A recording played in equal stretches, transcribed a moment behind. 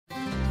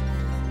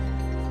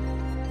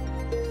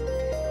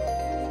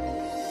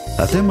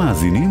אתם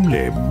מאזינים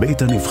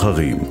לבית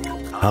הנבחרים,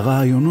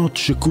 הרעיונות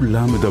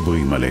שכולם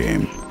מדברים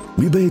עליהם,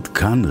 מבית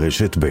כאן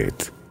רשת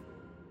בית.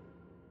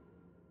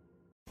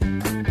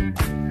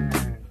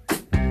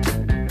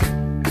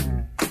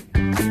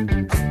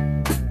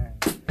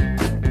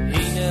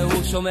 הנה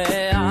הוא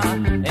שומע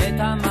את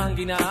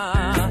המנגינה,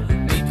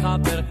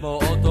 מתחבר כמו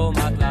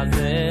אוטומט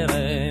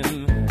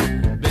לזרם,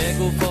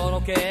 בגופו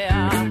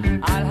רוקע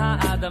על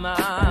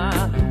האדמה,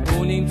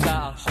 הוא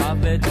נמצא עכשיו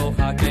בתוך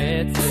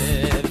הקצב.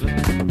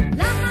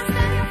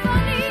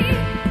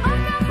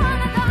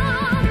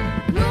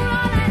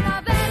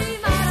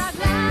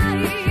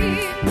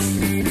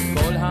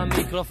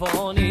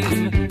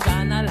 מיקרופונים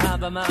כאן על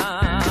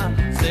הבמה,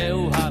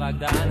 זהו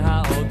הרקדן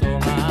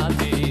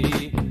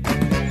האוטומטי.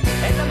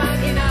 את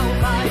המנגינה הוא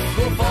חי,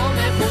 גופו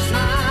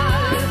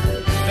מחושמל,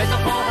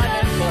 בתוכו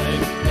הלב פועל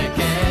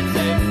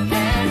בקצב,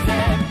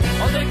 קצב.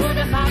 עוד ריקוד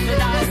אחד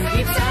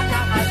ודי, נפסק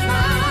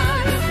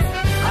החשמל,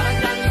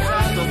 הרקדן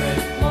נשאר דומה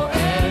כמו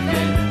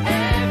אבן,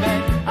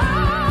 אבן.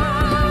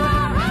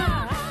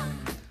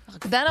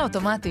 הרקדן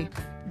האוטומטי.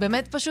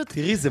 באמת פשוט...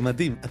 תראי, זה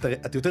מדהים.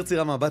 את יותר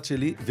צעירה מהבת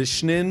שלי,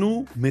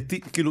 ושנינו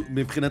כאילו,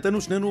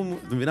 מבחינתנו שנינו,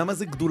 מבינה מה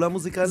זה גדולה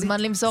מוזיקלית? זמן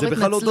למסור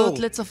התנצלות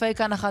לצופי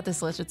כאן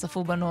 11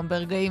 שצפו בנו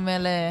ברגעים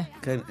אלה.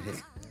 כן,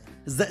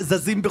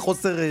 זזים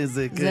בחוסר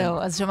איזה, כן. זהו,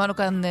 אז שמענו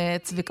כאן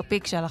צביקה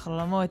פיק שהלך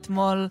לעולמו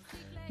אתמול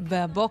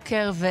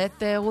בבוקר,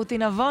 ואת רותי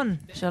נבון.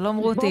 שלום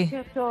רותי.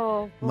 בוקר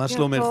טוב. מה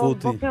שלומך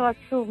רותי? בוקר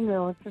עצוב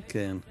מאוד.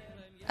 כן.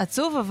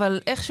 עצוב, אבל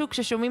איכשהו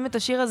כששומעים את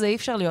השיר הזה אי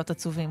אפשר להיות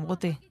עצובים,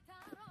 רותי.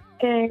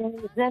 כן,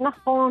 זה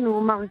נכון,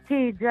 הוא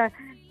מרקיד,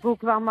 והוא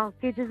כבר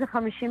מרקיד איזה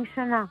 50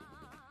 שנה.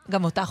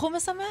 גם אותך הוא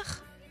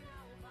משמח?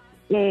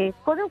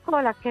 קודם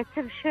כל,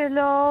 הקצב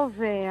שלו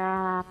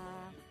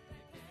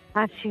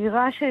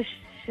והשירה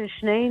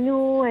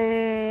ששנינו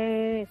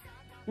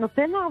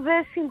נותן הרבה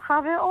שמחה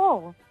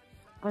ואור.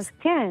 אז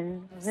כן,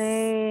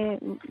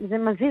 זה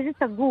מזיז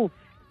את הגוף.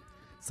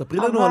 ספרי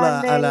לנו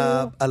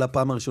על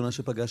הפעם הראשונה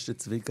שפגשת את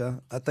צביקה.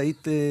 את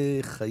היית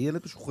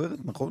חיילת משוחררת,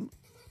 נכון?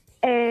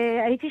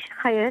 הייתי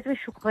חיילת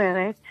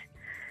משוחררת,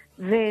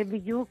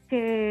 ובדיוק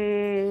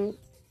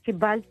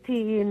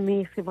קיבלתי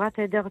מחברת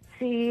עד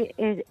ארצי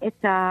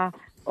את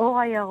האור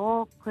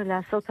הירוק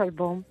לעשות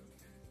אלבום.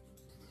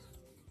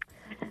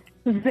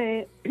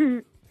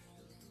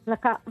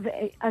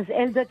 אז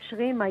אלדד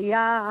שרים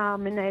היה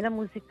המנהל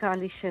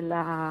המוזיקלי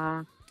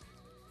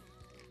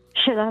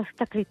של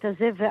התקליט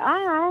הזה,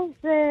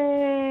 ואז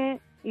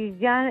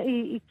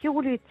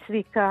הכירו לי את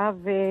צביקה,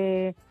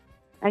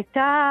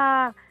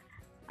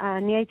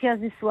 אני הייתי אז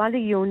נשואה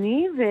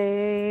ליוני,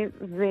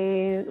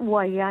 והוא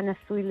היה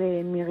נשוי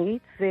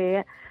למירית,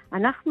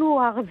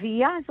 ואנחנו,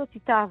 הרביעייה הזאת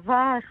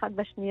התאהבה אחד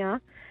בשנייה,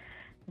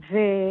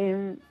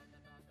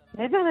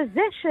 ומעבר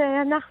לזה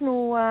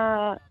שאנחנו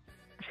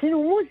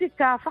עשינו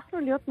מוזיקה, הפכנו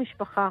להיות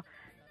משפחה.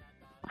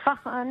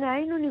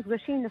 היינו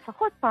נפגשים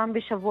לפחות פעם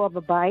בשבוע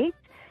בבית,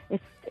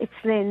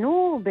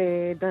 אצלנו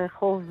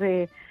ברחוב,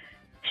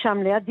 שם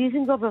ליד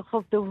דיזינגוף,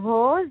 ברחוב דוב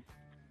הוז,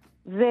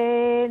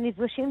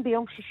 ונפגשים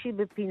ביום שישי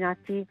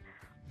בפינתי.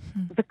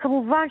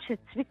 וכמובן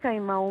שצביקה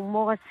עם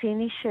ההומור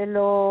הציני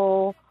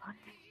שלו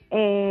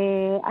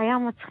היה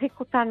מצחיק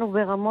אותנו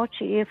ברמות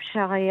שאי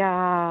אפשר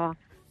היה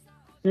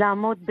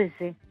לעמוד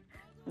בזה.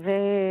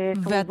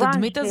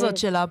 והתדמית הזאת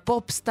של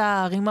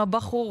הפופסטאר עם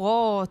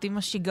הבחורות, עם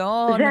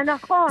השיגעון, זה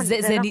נכון, זה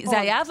נכון. זה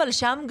היה אבל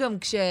שם גם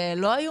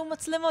כשלא היו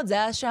מצלמות? זה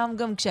היה שם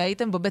גם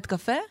כשהייתם בבית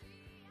קפה?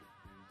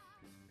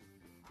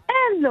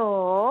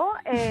 לא,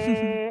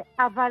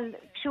 אבל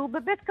כשהוא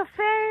בבית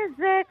קפה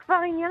זה כבר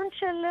עניין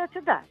של, אתה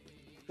יודע,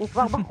 הוא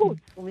כבר בחוץ,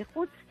 הוא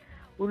מחוץ,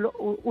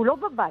 הוא לא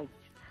בבית,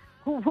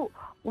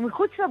 הוא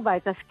מחוץ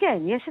לבית, אז כן,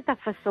 יש את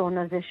הפסון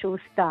הזה שהוא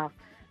סטאר.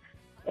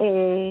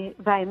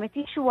 והאמת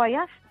היא שהוא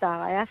היה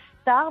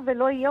סטאר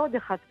ולא יהיה עוד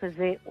אחד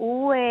כזה.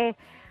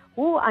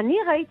 אני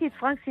ראיתי את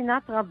פרנק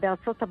סינטרה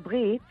בארצות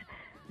הברית,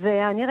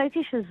 ואני ראיתי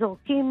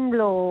שזורקים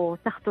לו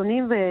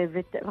תחתונים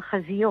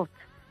וחזיות.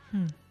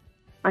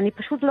 אני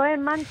פשוט לא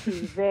האמנתי,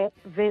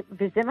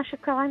 וזה מה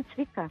שקרה עם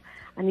צביקה.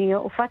 אני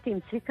הופעתי עם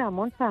צביקה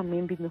המון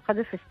פעמים, במיוחד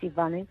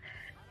בפסטיבלים,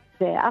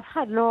 ואף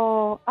אחד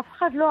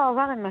לא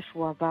עבר עם מה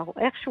שהוא עבר.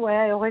 איך שהוא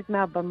היה יורד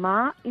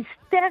מהבמה,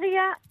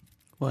 היסטריה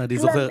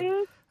כללית.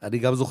 אני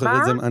גם זוכר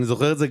את זה, אני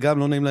זוכר את זה גם,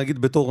 לא נעים להגיד,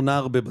 בתור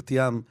נער בבת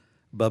ים,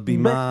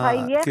 בבימה,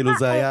 כאילו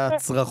זה היה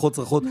צרחות.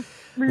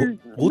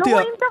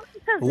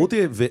 רותי,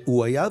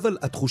 והוא היה, אבל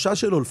התחושה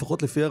שלו,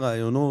 לפחות לפי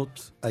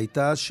הרעיונות,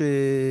 הייתה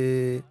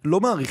שלא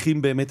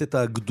מעריכים באמת את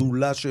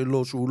הגדולה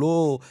שלו, שהוא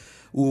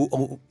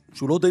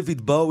לא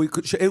דיוויד באוי,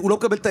 שהוא לא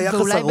מקבל את היחס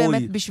הרואי. ואולי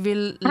באמת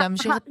בשביל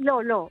להמשיך...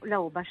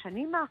 לא,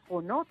 בשנים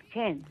האחרונות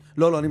כן.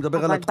 לא, אני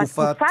מדבר על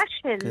התקופה... אבל בתקופה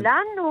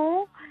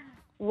שלנו,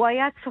 הוא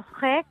היה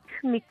צוחק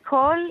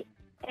מכל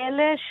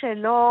אלה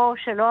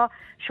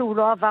שהוא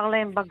לא עבר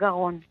להם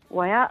בגרון.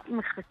 הוא היה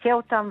מחכה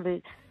אותם,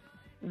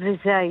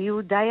 וזה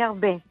היו די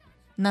הרבה.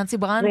 ננסי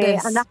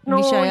ברנדס,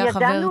 מי שהיה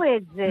חבר... ואנחנו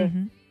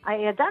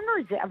ידענו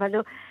את זה, אבל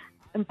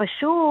הם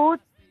פשוט,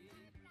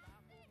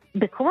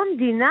 בקום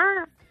המדינה,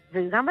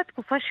 וגם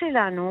בתקופה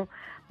שלנו,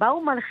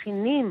 באו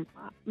מלחינים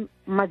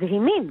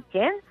מדהימים,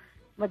 כן?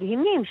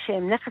 מדהימים,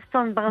 שהם נכס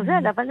צאן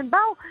ברזל, אבל הם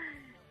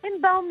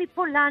באו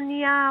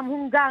מפולניה,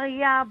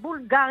 הונגריה,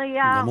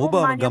 בולגריה,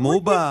 רומניה,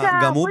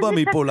 גם הוא בא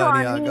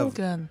מפולניה, אגב.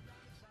 כן.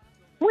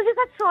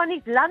 מוזיקה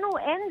צוענית, לנו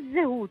אין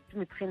זהות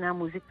מבחינה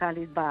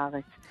מוזיקלית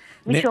בארץ.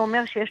 מי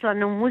שאומר שיש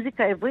לנו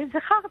מוזיקה עברית זה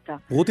חרטה.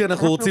 רותי,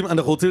 אנחנו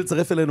רוצים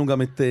לצרף אלינו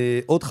גם את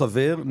עוד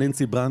חבר,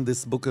 ננסי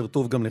ברנדס, בוקר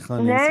טוב גם לך,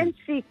 ננסי.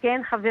 ננסי,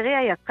 כן, חברי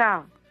היקר.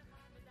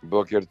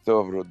 בוקר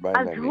טוב, רות, מה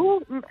העניינים?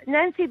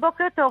 ננסי,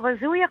 בוקר טוב, אז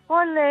הוא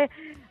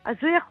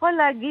יכול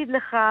להגיד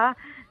לך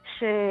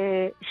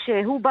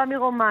שהוא בא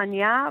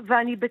מרומניה,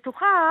 ואני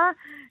בטוחה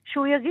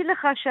שהוא יגיד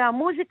לך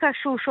שהמוזיקה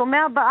שהוא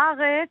שומע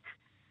בארץ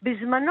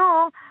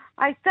בזמנו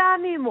הייתה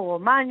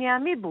מרומניה,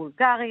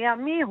 מבולגריה,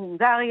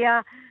 מהונגריה.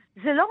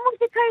 זה לא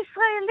מוזיקה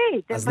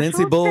ישראלית. אז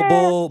ננסי,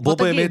 בוא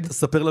באמת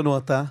ספר לנו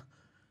אתה,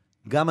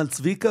 גם על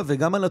צביקה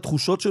וגם על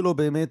התחושות שלו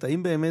באמת,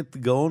 האם באמת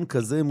גאון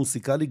כזה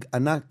מוסיקלי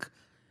ענק,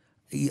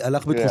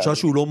 הלך בתחושה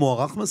שהוא לא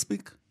מוערך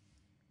מספיק?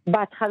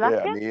 בהתחלה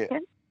כן.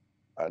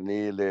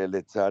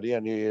 לצערי,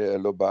 אני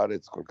לא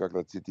בארץ, כל כך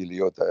רציתי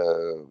להיות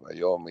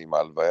היום עם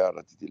ההלוויה,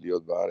 רציתי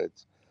להיות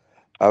בארץ,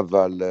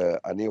 אבל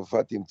אני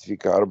הופעתי עם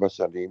צביקה 4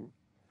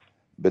 שנים,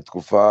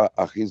 בתקופה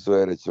הכי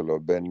זוהרת שלו,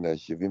 בין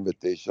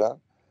 79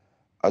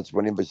 עד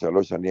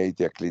 83, אני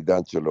הייתי הקלידן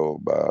שלו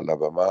על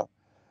הבמה,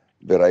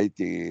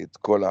 וראיתי את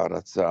כל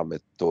ההרצה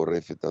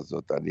המטורפת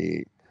הזאת.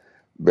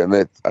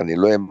 באמת, אני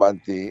לא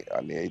האמנתי,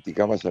 אני הייתי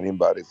כמה שנים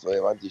בארץ, לא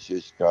האמנתי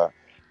שיש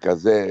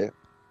כזה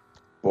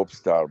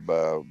פופסטאר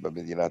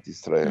במדינת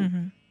ישראל.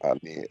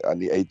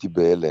 אני הייתי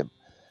בהלם.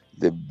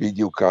 זה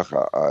בדיוק ככה,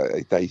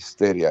 הייתה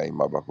היסטריה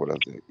עם הבחור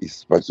הזה,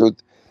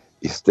 פשוט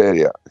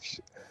היסטריה.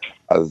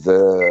 אז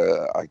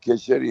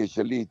הקשר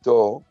שלי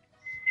איתו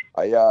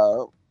היה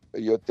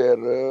יותר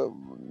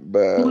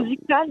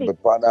מוזיקלי.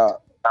 בפנה,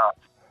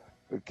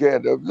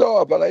 כן,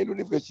 לא, אבל היינו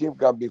נפגשים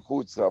גם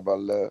בחוץ,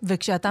 אבל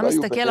וכשאתה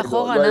מסתכל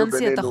אחורה,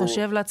 ננסי, אתה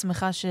חושב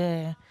לעצמך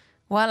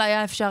שוואלה,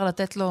 היה אפשר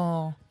לתת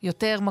לו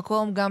יותר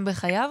מקום גם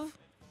בחייו?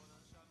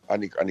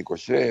 אני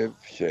חושב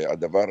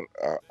שהדבר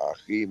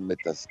הכי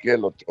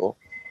מתסכל אותו,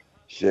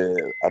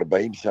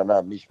 ש40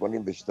 שנה,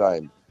 מ-82,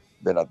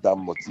 בן אדם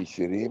מוציא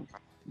שירים,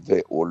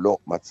 והוא לא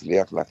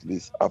מצליח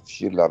להכניס אף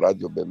שיר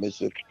לרדיו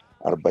במשך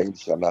 40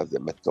 שנה. זה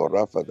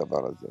מטורף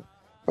הדבר הזה.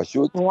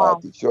 פשוט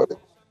התקשורת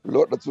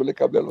לא רצו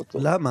לקבל אותו.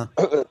 למה?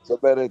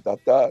 זאת אומרת,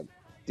 אתה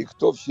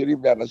תכתוב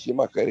שירים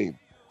לאנשים אחרים.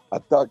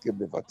 אתה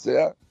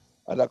כמבצע,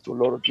 אנחנו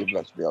לא רוצים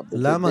להשמיע.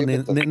 למה?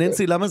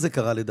 ננסי, למה זה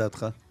קרה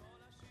לדעתך?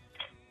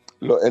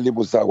 לא, אין לי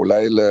מושג,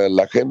 אולי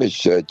לכם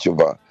יש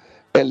תשובה.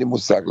 אין לי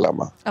מושג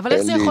למה. אבל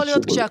איך זה יכול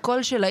להיות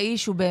כשהקול של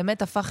האיש הוא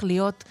באמת הפך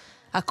להיות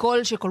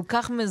הקול שכל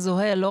כך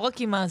מזוהה, לא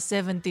רק עם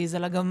ה-70s,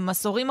 אלא גם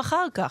עשורים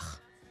אחר כך?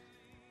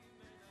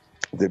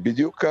 זה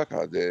בדיוק ככה,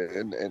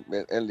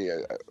 אין לי...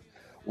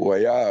 הוא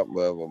היה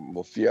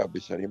מופיע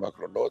בשנים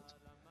האחרונות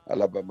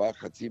על הבמה,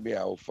 חצי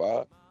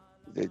מההופעה,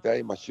 זה הייתה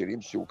עם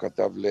השירים שהוא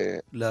כתב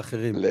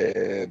לאחרים.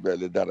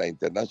 לדנה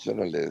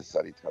אינטרנשיונל,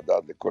 לשרית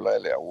חדד, לכל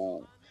האלה.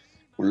 הוא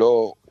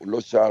לא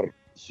שר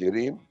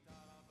שירים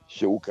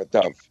שהוא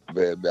כתב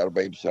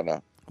ב-40 שנה.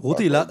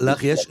 רותי,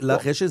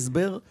 לך יש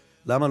הסבר?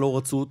 למה לא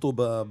רצו אותו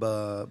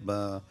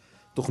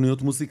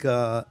בתוכניות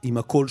מוזיקה עם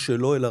הקול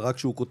שלו, אלא רק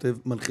שהוא כותב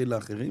מלחין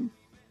לאחרים?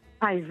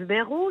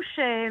 ההסבר הוא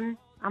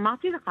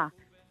אמרתי לך,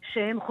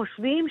 שהם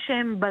חושבים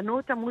שהם בנו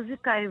את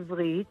המוזיקה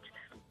העברית,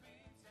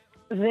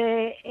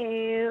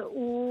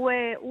 והוא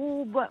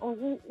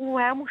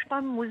היה מושפע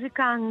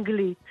ממוזיקה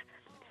האנגלית,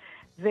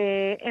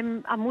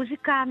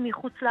 והמוזיקה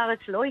מחוץ לארץ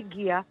לא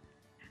הגיעה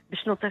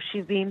בשנות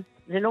ה-70,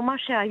 זה לא מה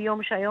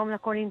שהיום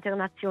הכל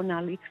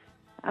אינטרנציונלי.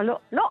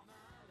 לא.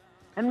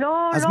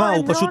 אז מה,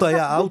 הוא פשוט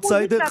היה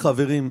אאוטסיידר,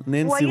 חברים?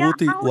 ננסי,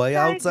 רותי, הוא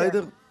היה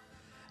אאוטסיידר?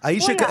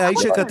 האיש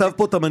שכתב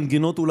פה את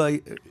המנגינות אולי,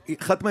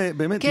 אחת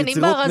באמת כן,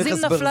 יצירות אם נכס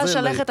ברזל. בארזים נפלה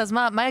שלכת, אז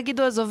מה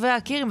יגידו אזובי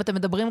הקיר אם אתם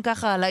מדברים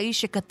ככה על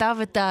האיש שכתב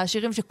את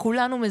השירים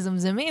שכולנו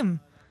מזמזמים?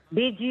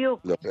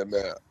 בדיוק.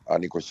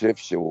 אני חושב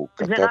שהוא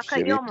כתב שירים. זה רק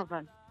היום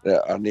אבל.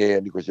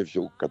 אני חושב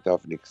שהוא כתב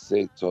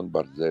נכסי צאן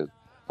ברזל.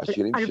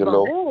 השירים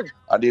שלו,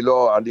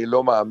 אני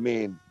לא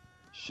מאמין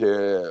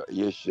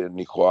שיש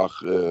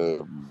ניחוח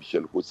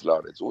של חוץ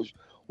לארץ.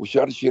 הוא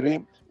שר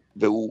שירים,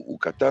 והוא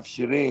כתב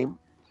שירים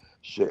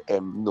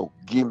שהם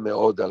נוגעים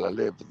מאוד על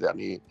הלב,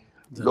 ואני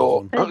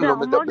לא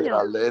מדבר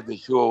על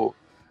איזשהו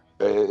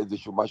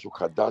משהו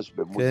חדש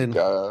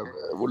במוזיקה,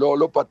 הוא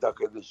לא פתח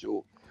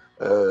איזשהו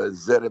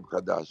זרם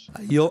חדש.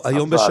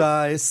 היום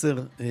בשעה 10,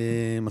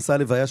 מסע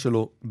הלוויה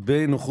שלו,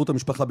 בנוכחות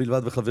המשפחה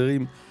בלבד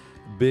וחברים,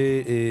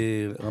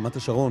 ברמת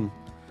השרון.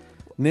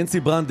 ננסי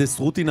ברנדס,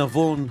 רותי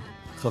נבון,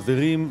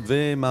 חברים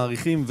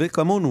ומעריכים,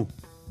 וכמונו,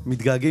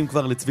 מתגעגעים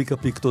כבר לצביקה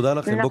פיק. תודה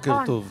לכם, בוקר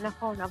טוב.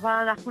 נכון, אבל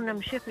אנחנו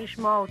נמשיך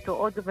לשמוע אותו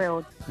עוד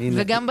ועוד.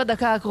 וגם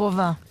בדקה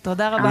הקרובה.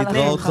 תודה רבה לכם,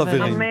 להתראות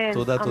חברים.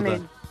 תודה.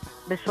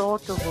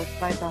 בשורות טובות,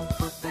 ביי ביי.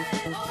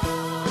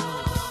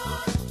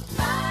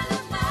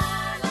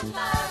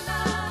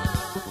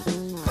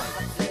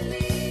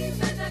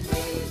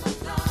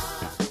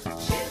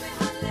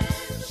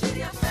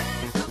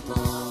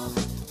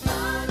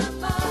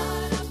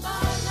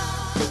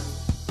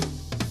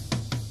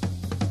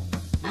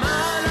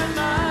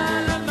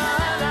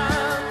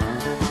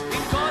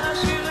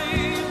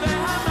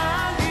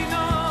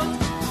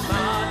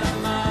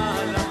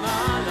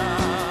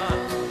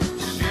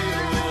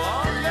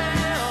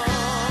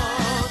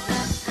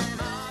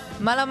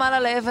 מעלה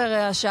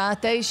לעבר השעה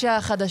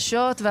 9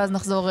 חדשות, ואז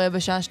נחזור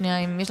בשעה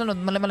שנייה. יש לנו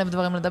מלא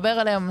דברים לדבר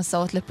עליהם,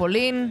 מסעות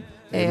לפולין,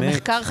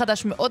 מחקר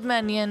חדש מאוד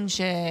מעניין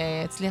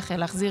שהצליח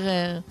להחזיר...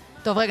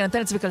 טוב, רגע,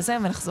 נתן לצביק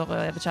לסיים ונחזור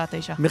בשעה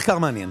 9. מחקר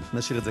מעניין,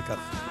 נשאיר את זה כך.